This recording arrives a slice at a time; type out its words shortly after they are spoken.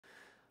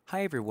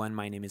Hi everyone,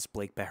 my name is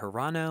Blake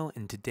Bejarano,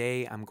 and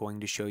today I'm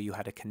going to show you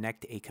how to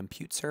connect a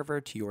compute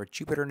server to your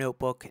Jupyter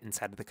Notebook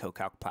inside of the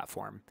CoCalc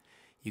platform.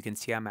 You can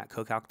see I'm at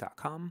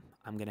CoCalc.com.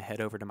 I'm going to head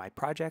over to my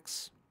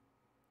projects,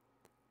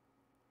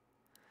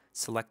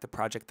 select the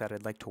project that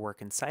I'd like to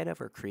work inside of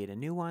or create a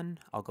new one.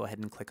 I'll go ahead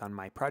and click on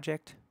my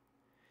project.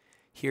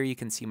 Here you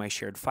can see my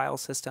shared file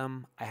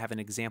system. I have an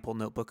example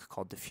notebook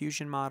called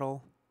Diffusion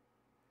Model.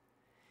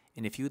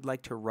 And if you'd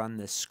like to run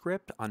this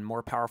script on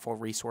more powerful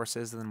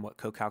resources than what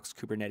CoCalc's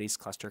Kubernetes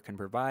cluster can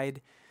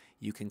provide,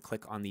 you can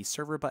click on the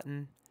server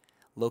button,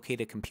 locate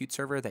a compute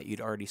server that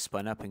you'd already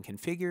spun up and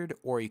configured,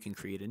 or you can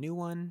create a new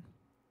one.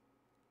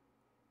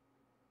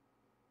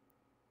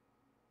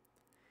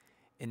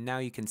 And now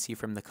you can see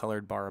from the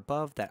colored bar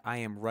above that I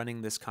am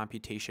running this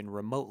computation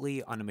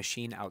remotely on a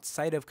machine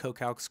outside of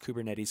CoCalc's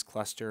Kubernetes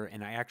cluster,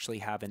 and I actually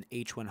have an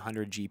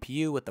H100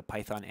 GPU with the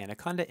Python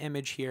Anaconda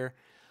image here.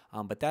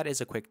 But that is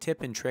a quick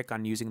tip and trick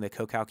on using the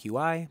CoCalc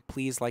UI.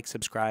 Please like,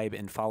 subscribe,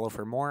 and follow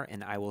for more,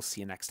 and I will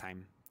see you next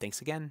time. Thanks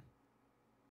again.